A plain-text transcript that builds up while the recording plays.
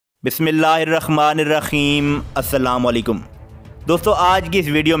बिस्मिल्लाहिर्रहमानिर्रहीम अस्सलाम वालेकुम। दोस्तों, आज की इस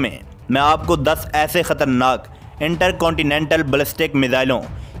वीडियो में मैं आपको 10 ऐसे ख़तरनाक इंटरकॉन्टिनेंटल बैलिस्टिक मिज़ाइलों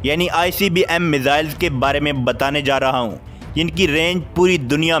यानी ICBM मिज़ाइल्स के बारे में बताने जा रहा हूं, जिनकी रेंज पूरी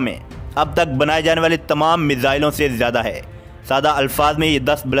दुनिया में अब तक बनाए जाने वाले तमाम मिज़ाइलों से ज़्यादा है। सादा अल्फाज में ये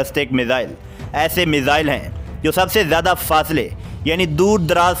 10 बैलिस्टिक मिज़ाइल ऐसे मिज़ाइल हैं जो सबसे ज़्यादा फासले यानी दूर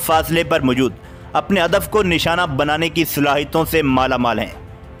दराज फासले पर मौजूद अपने हदफ को निशाना बनाने की सलाहियतों से माला माल हैं।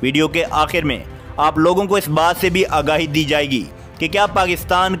 वीडियो के आखिर में आप लोगों को इस बात से भी आगाही दी जाएगी कि क्या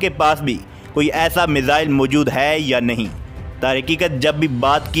पाकिस्तान के पास भी कोई ऐसा मिज़ाइल मौजूद है या नहीं। दरहकीकत जब भी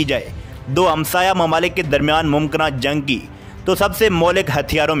बात की जाए दो हमसाया ममालिक के दरमियान मुमकिन जंग की, तो सबसे मौलिक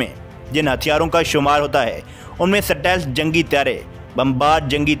हथियारों में जिन हथियारों का शुमार होता है उनमें स्टेल्थ जंगी त्यारे, बमबार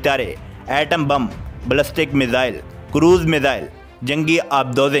जंगी त्यारे, atom bomb, ballistic missile, cruise missile, जंगी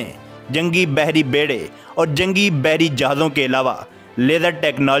आबदोज़ें, जंगी बहरी बेड़े और जंगी बहरी जहाज़ों के अलावा लेज़र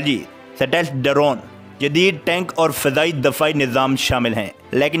टेक्नोलॉजी, स्टेल्थ ड्रोन, जदीद टैंक और फ़ज़ाई दफ़ाई निज़ाम शामिल हैं।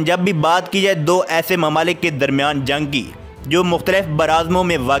 लेकिन जब भी बात की जाए दो ऐसे ममालिक के दरमियान जंग की जो मुख्तलिफ बराज़मों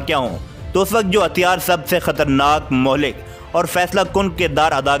में वाक़या हों, तो उस वक्त जो हथियार सबसे ख़तरनाक, मोहलिक और फैसला कुन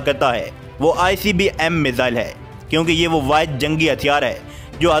किरदार अदा करता है वो ICBM मिज़ाइल है, क्योंकि ये वो वाहिद जंगी हथियार है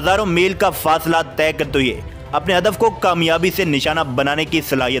जो हज़ारों मील का फासला तय करते हुए अपने हदफ को कामयाबी से निशाना बनाने की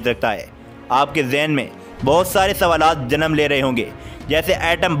सलाहियत रखता है। आपके जहन में बहुत सारे सवालात जन्म ले रहे होंगे, जैसे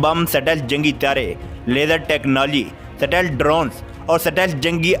एटम बम, स्टेल्थ जंगी त्यारे, लेज़र टेक्नोलॉजी, स्टेल्थ ड्रोन्स और स्टेल्थ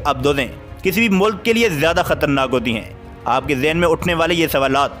जंगी आबदोज़ें किसी भी मुल्क के लिए ज़्यादा ख़तरनाक होती हैं। आपके जहन में उठने वाले ये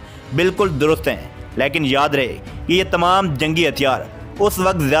सवालात बिल्कुल दुरुस्त हैं, लेकिन याद रहे कि ये तमाम जंगी हथियार उस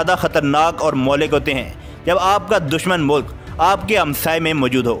वक्त ज़्यादा ख़तरनाक और मौलिक होते हैं जब आपका दुश्मन मुल्क आपके हमसाए में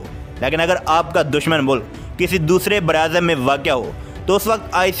मौजूद हो। लेकिन अगर आपका दुश्मन मुल्क किसी दूसरे बराज़म में वाक़या हो, तो उस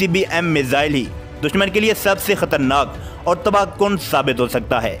वक्त ICBM मिज़ाइल ही दुश्मन के लिए सबसे ख़तरनाक और तबाहकुन साबित हो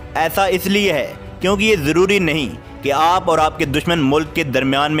सकता है। ऐसा इसलिए है क्योंकि ये ज़रूरी नहीं कि आप और आपके दुश्मन मुल्क के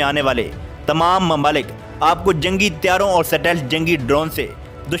दरमियान में आने वाले तमाम ममालिक आपको जंगी त्यारों और स्टेल्थ जंगी ड्रोन से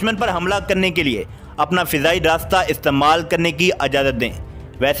दुश्मन पर हमला करने के लिए अपना फ़िज़ाई रास्ता इस्तेमाल करने की इजाज़त दें।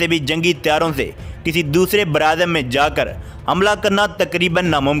 वैसे भी जंगी त्यारों से किसी दूसरे बराज़म में जाकर हमला करना तकरीबन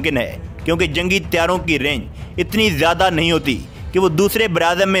नामुमकिन है, क्योंकि जंगी त्यारों की रेंज इतनी ज़्यादा नहीं होती कि वो दूसरे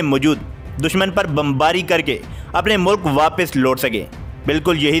बराज़म में मौजूद दुश्मन पर बमबारी करके अपने मुल्क वापस लौट सके।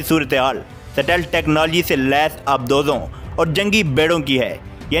 बिल्कुल यही सूरत हाल स्टेल्थ टेक्नोलॉजी से लैस आबदोज़ों और जंगी बेड़ों की है,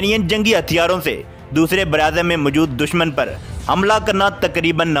 यानी इन जंगी हथियारों से दूसरे बराज़म में मौजूद दुश्मन पर हमला करना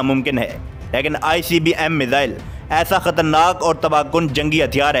तकरीबन नामुमकिन है। लेकिन ICBM मिज़ाइल ऐसा ख़तरनाक और तबाहकुन जंगी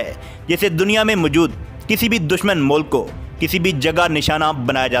हथियार है जिसे दुनिया में मौजूद किसी भी दुश्मन मुल्क को किसी भी जगह निशाना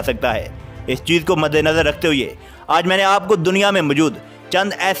बनाया जा सकता है। इस चीज़ को मद्देनज़र रखते हुए आज मैंने आपको दुनिया में मौजूद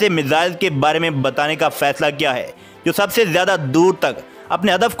चंद ऐसे मिज़ाइल के बारे में बताने का फ़ैसला किया है जो सबसे ज़्यादा दूर तक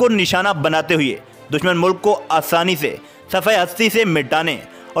अपने हदफ को निशाना बनाते हुए दुश्मन मुल्क को आसानी से सफ़े हस्ती से मिटाने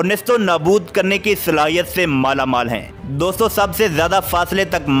और निस्तो नाबूद करने की सलाहियत से माला माल हैं। दोस्तों, सबसे ज़्यादा फासले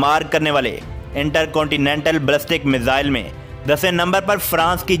तक मार करने वाले इंटरकॉन्टिनेंटल बैलिस्टिक मिज़ाइल में 10वें नंबर पर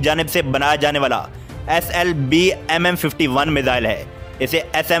फ्रांस की जानिब से बनाया जाने वाला SLBM-51 मिज़ाइल है। इसे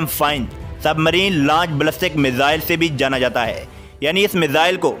SM fine submarine launch ballistic missile से भी जाना जाता है, यानी इस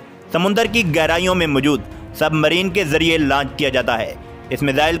मिज़ाइल को समुंदर की गहराइयों में मौजूद सबमरीन के ज़रिए लॉन्च किया जाता है। इस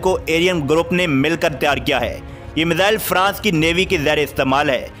मिज़ाइल को एरियन ग्रुप ने मिलकर तैयार किया है। ये मिज़ाइल फ्रांस की नेवी के ज़रिए इस्तेमाल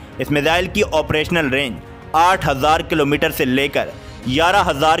है। इस मिज़ाइल की ऑपरेशनल रेंज 8000 किलोमीटर से लेकर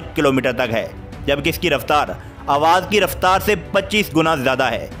 11000 किलोमीटर तक है, जबकि इसकी रफ्तार आवाज़ की रफ्तार से 25 गुना ज़्यादा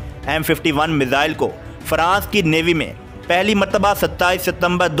है। M51 मिज़ाइल को फ्रांस की नेवी में पहली मरतबा 27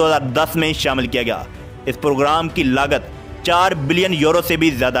 सितंबर 2010 में शामिल किया गया। इस प्रोग्राम की लागत 4 बिलियन यूरो से भी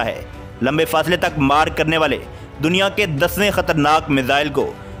ज़्यादा है। लंबे फासले तक मार करने वाले दुनिया के 10वें ख़तरनाक मिज़ाइल को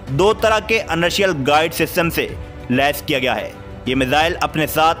दो तरह के इनर्शियल गाइड सिस्टम से लैस किया गया है। ये मिज़ाइल अपने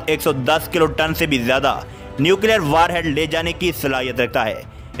साथ 110 किलो टन से भी ज़्यादा न्यूक्लियर वारहेड ले जाने की सलाहियत रखता है।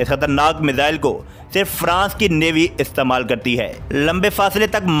 इस खतरनाक मिज़ाइल को सिर्फ फ्रांस की नेवी इस्तेमाल करती है। लंबे फासले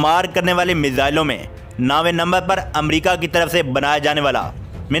तक मार करने वाले मिज़ाइलों में 9वें नंबर पर अमेरिका की तरफ से बनाया जाने वाला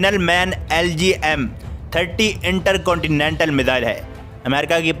मिनलमैन LGM-30 इंटरकॉन्टिनेंटल मिज़ाइल है।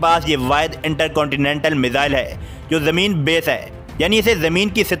 अमेरिका के पास ये वाहिद इंटरकॉन्टिनेंटल मिज़ाइल है जो ज़मीन बेस है, यानी इसे ज़मीन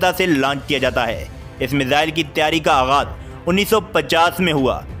की सतह से लॉन्च किया जाता है। इस मिज़ाइल की तैयारी का आगाज़ 1950 में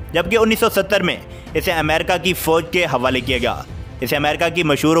हुआ, जबकि 1970 में इसे अमेरिका की फ़ौज के हवाले किया गया। इसे अमेरिका की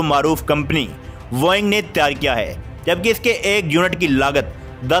मशहूर और मारूफ कंपनी बोइंग ने तैयार किया है, जबकि इसके एक यूनिट की लागत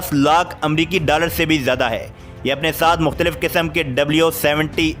 10 लाख अमरीकी डॉलर से भी ज़्यादा है। यह अपने साथ मुख्तलिफ़ किस्म के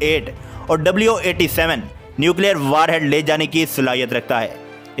W78 और W87 न्यूक्लियर वारहेड ले जाने की सलाहियत रखता है।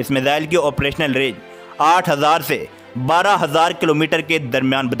 इस मिज़ाइल की ऑपरेशनल रेंज 8000 से 12,000 किलोमीटर के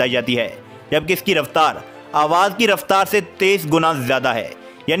दरमियान बताई जाती है, जबकि इसकी रफ्तार आवाज़ की रफ्तार से 23 गुना ज़्यादा है,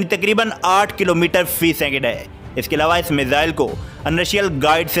 यानी तकरीबन 8 किलोमीटर फी सेकंड है। इसके अलावा इस मिसाइल को इनर्शियल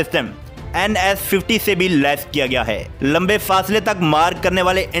गाइड सिस्टम NS-50 से भी लैस किया गया है। लंबे फासले तक मार करने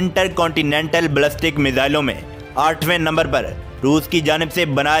वाले इंटर कॉन्टिनेंटल बैलिस्टिक मिसाइलों में 8वें नंबर पर रूस की जानिब से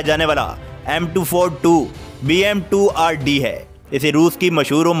बनाया जाने वाला M242 BM2RD है। इसे रूस की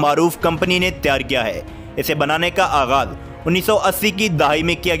मशहूर व मारूफ कंपनी ने तैयार किया है। इसे बनाने का आगाज 1980 की दहाई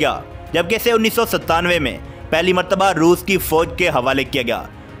में किया गया, जबकि इसे 1997 में पहली मरतबा रूस की फौज के हवाले किया गया।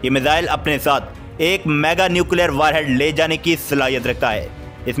 ये मिसाइल अपने साथ एक मेगा न्यूक्लियर वारहेड ले जाने की सलाहियत रखता है।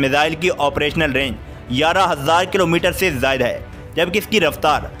 इस मिसाइल की ऑपरेशनल रेंज 11,000 किलोमीटर से ज़ायद है, जबकि इसकी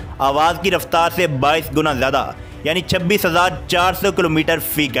रफ्तार आवाज़ की रफ्तार से 22 गुना ज़्यादा यानी 26,400 किलोमीटर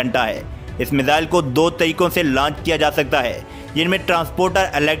फी घंटा है। इस मिसाइल को 2 तरीक़ों से लॉन्च किया जा सकता है, जिनमें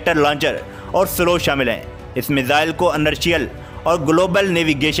ट्रांसपोर्टर इलेक्टर लॉन्चर और स्लो शामिल हैं। इस मिसाइल को इनर्शियल और global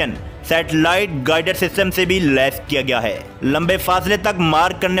navigation satellite guided system से भी लैस किया गया है। लंबे फासले तक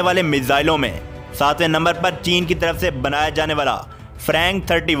मार करने वाले मिसाइलों में 7वें नंबर पर चीन की तरफ से बनाया जाने वाला फ्रैंक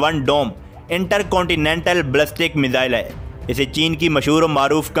 31 डोम इंटर कॉन्टिनेंटल बैलिस्टिक मिसाइल है। इसे चीन की मशहूर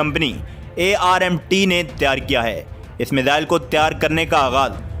मारूफ कंपनी ARMT ने तैयार किया है। इस मिसाइल को तैयार करने का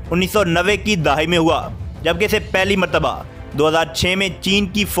आगाज़ 1990 की दहाई में हुआ, जबकि इसे पहली मरतबा 2006 में चीन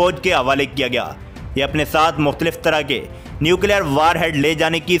की फ़ौज के हवाले किया गया। यह अपने साथ मुख्तलिफ तरह के न्यूक्लियर वारहेड ले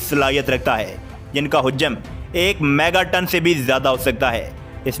जाने की सलाहियत रखता है, जिनका हुज्जम 1 मेगा टन से भी ज़्यादा हो सकता है।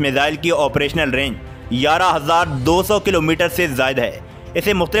 इस मिसाइल की ऑपरेशनल रेंज 11,200 किलोमीटर से ज़ायद है।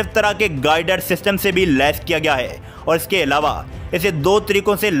 इसे मुख्तलिफ तरह के गाइडेड सिस्टम से भी लैस किया गया है और इसके अलावा इसे 2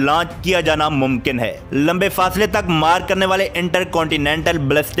 तरीक़ों से लॉन्च किया जाना मुमकिन है। लंबे फासले तक मार करने वाले इंटर कॉन्टिनेंटल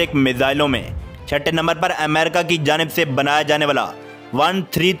बैलिस्टिक मिसाइलों में 6ठे नंबर पर अमेरिका की जानिब से बनाया जाने वाला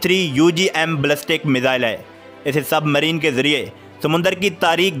 133 UGM बैलिस्टिक मिसाइल है। इसे सबमरीन के ज़रिए समुंदर की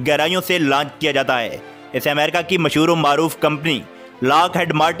तारीक गहराइयों से लॉन्च किया जाता है। इसे अमेरिका की मशहूर मारूफ कंपनी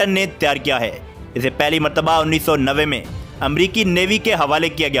लॉकहीड मार्टिन ने तैयार किया है। इसे पहली मरतबा 1990 में अमरीकी नेवी के हवाले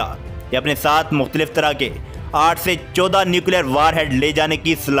किया गया। यह अपने साथ मुख्तलिफ तरह के 8 से 14 न्यूक्लियर वारहेड ले जाने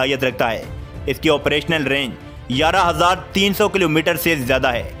की सलाहियत रखता है। इसकी ऑपरेशनल रेंज 11,300 किलोमीटर से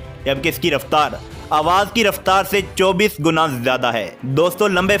ज़्यादा है, जबकि इसकी रफ्तार आवाज़ की रफ्तार से 24 गुना ज़्यादा है। दोस्तों,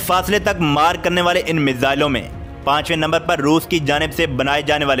 लंबे फासले तक मार करने वाले इन मिसाइलों में 5वें नंबर पर रूस की जानिब से बनाए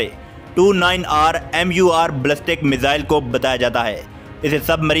जाने वाले 29R MUR बैलिस्टिक मिसाइल को बताया जाता है। इसे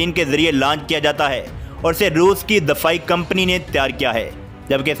सबमरीन के ज़रिए लॉन्च किया जाता है और इसे रूस की दफाई कंपनी ने तैयार किया है,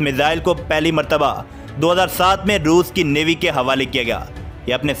 जबकि इस मिसाइल को पहली मरतबा 2007 में रूस की नेवी के हवाले किया गया।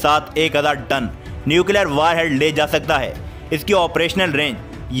 यह अपने साथ 1000 टन न्यूक्लियर वारहेड ले जा सकता है। इसकी ऑपरेशनल रेंज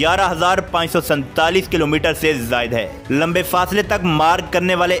 11,547 किलोमीटर से ज़ायद है। लंबे फासले तक मार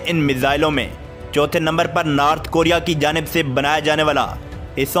करने वाले इन मिसाइलों में 4थे नंबर पर नॉर्थ कोरिया की जानिब से बनाया जाने वाला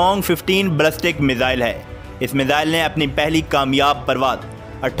इसोंग 15 बैलिस्टिक मिसाइल है। इस मिसाइल ने अपनी पहली कामयाब परवाज़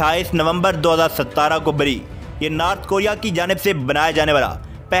 28 नवंबर 2017 को भरी। ये नॉर्थ कोरिया की जानिब से बनाया जाने वाला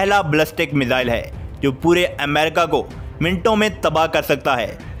पहला बैलिस्टिक मिसाइल है, जो पूरे अमेरिका को मिनटों में तबाह कर सकता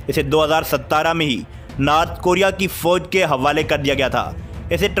है। इसे 2017 में ही नॉर्थ कोरिया की फ़ौज के हवाले कर दिया गया था।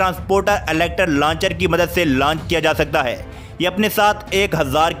 इसे ट्रांसपोर्टर इलेक्टर लॉन्चर की मदद से लॉन्च किया जा सकता है। ये अपने साथ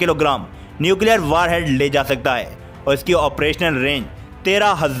 1000 किलोग्राम न्यूक्लियर वारहेड ले जा सकता है और इसकी ऑपरेशनल रेंज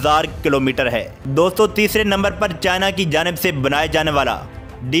 13,000 किलोमीटर है। दोस्तों, तीसरे नंबर पर चाइना की जानिब से बनाए जाने वाला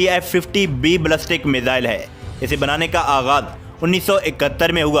DF-50B बैलिस्टिक मिसाइल है। इसे बनाने का आगाज़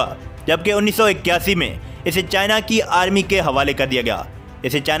 1971 में हुआ, जबकि 1981 में इसे चाइना की आर्मी के हवाले कर दिया गया।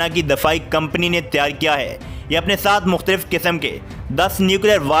 इसे चाइना की दफाई कंपनी ने तैयार किया है। यह अपने साथ मुख्तलिफ किस्म के 10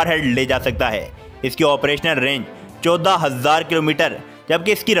 न्यूक्लियर वारहेड ले जा सकता है। इसकी ऑपरेशनल रेंज 14,000 किलोमीटर,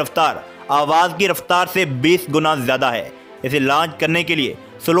 जबकि इसकी रफ्तार आवाज़ की रफ्तार से 20 गुना ज़्यादा है। इसे लॉन्च करने के लिए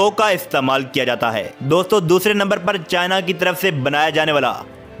स्लो का इस्तेमाल किया जाता है। दोस्तों, दूसरे नंबर पर चाइना की तरफ से बनाया जाने वाला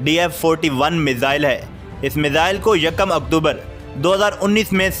DF-41 मिसाइल है। इस मिसाइल को 1 अक्टूबर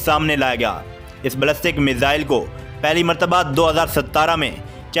 2019 में सामने लाया गया। इस बैलिस्टिक मिसाइल को पहली मरतबा 2017 में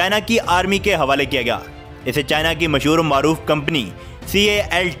चाइना की आर्मी के हवाले किया गया। इसे चाइना की मशहूर मारूफ कंपनी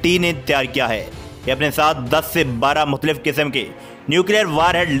CALT ने तैयार किया है। यह अपने साथ 10 से 12 मुख्तलिफ किस्म के न्यूक्लियर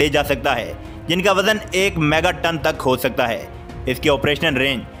वारहेड ले जा सकता है, जिनका वजन 1 मेगा टन तक हो सकता है। इसकी ऑपरेशनल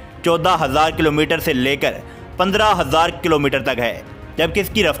रेंज 14,000 किलोमीटर से लेकर 15,000 किलोमीटर तक है, जबकि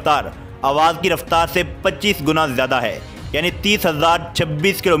इसकी रफ्तार आवाज़ की रफ्तार से 25 गुना ज़्यादा है, यानी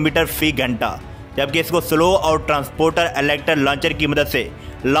 30,026 किलोमीटर फी घंटा। जबकि इसको स्लो और ट्रांसपोर्टर इलेक्टर लॉन्चर की मदद से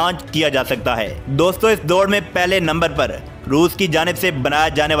लॉन्च किया जा सकता है। दोस्तों, इस दौड़ में पहले नंबर पर रूस की जानिब से बनाया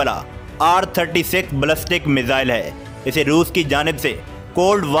जाने वाला R-36 बैलिस्टिक मिसाइल है। इसे रूस की जानिब से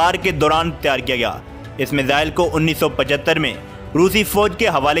कोल्ड वार के दौरान तैयार किया गया। इस मिसाइल को 1975 में रूसी फौज के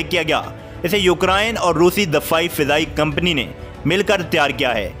हवाले किया गया। इसे यूक्रेन और रूसी दफाई फिजाई कंपनी ने मिलकर तैयार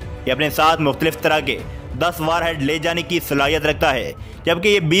किया है। ये अपने साथ मुख्तलिफ तरह के 10 वारहेड ले जाने की सलाहियत रखता है, जबकि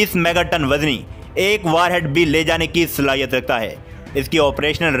ये 20 मेगाटन वजनी एक वारहेड भी ले जाने की सलाहियत रखता है। इसकी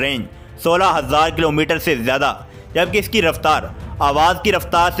ऑपरेशनल रेंज 16,000 किलोमीटर से ज़्यादा, जबकि इसकी रफ्तार आवाज़ की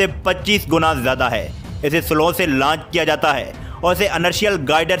रफ्तार से 25 गुना ज़्यादा है। इसे स्लो से लॉन्च किया जाता है और इसे इनर्शियल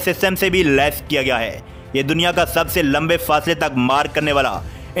गाइडर सिस्टम से भी लैस किया गया है। ये दुनिया का सबसे लंबे फासले तक मार करने वाला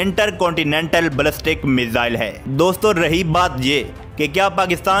इंटरकॉन्टिनेंटल बैलिस्टिक मिसाइल है। दोस्तों, रही बात ये कि क्या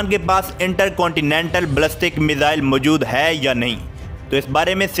पाकिस्तान के पास इंटरकॉन्टिनेंटल बैलिस्टिक मिसाइल मौजूद है या नहीं, तो इस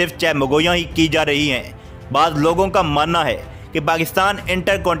बारे में सिर्फ चहमगोइयाँ ही की जा रही हैं। बाद लोगों का मानना है कि पाकिस्तान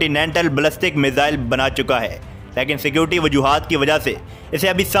इंटरकॉन्टिनेंटल बैलिस्टिक मिसाइल बना चुका है, लेकिन सिक्योरिटी वजूहात की वजह से इसे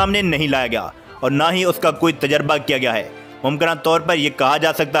अभी सामने नहीं लाया गया और ना ही उसका कोई तजर्बा किया गया है। मुमकिन तौर पर यह कहा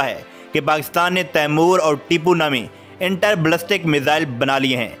जा सकता है कि पाकिस्तान ने तैमूर और टीपू नामी इंटर बैलिस्टिक मिसाइल बना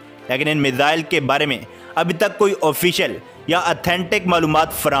लिए हैं, लेकिन इन मिसाइल के बारे में अभी तक कोई ऑफिशियल या ऑथेंटिक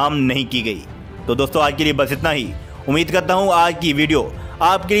मालूमात फराहम नहीं की गई। तो दोस्तों, आज के लिए बस इतना ही। उम्मीद करता हूँ आज की वीडियो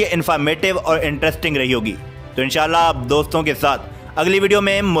आपके लिए इन्फॉर्मेटिव और इंटरेस्टिंग रही होगी। तो इंशाल्लाह आप दोस्तों के साथ अगली वीडियो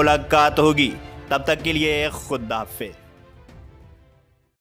में मुलाकात होगी। तब तक के लिए खुदा हाफिज़।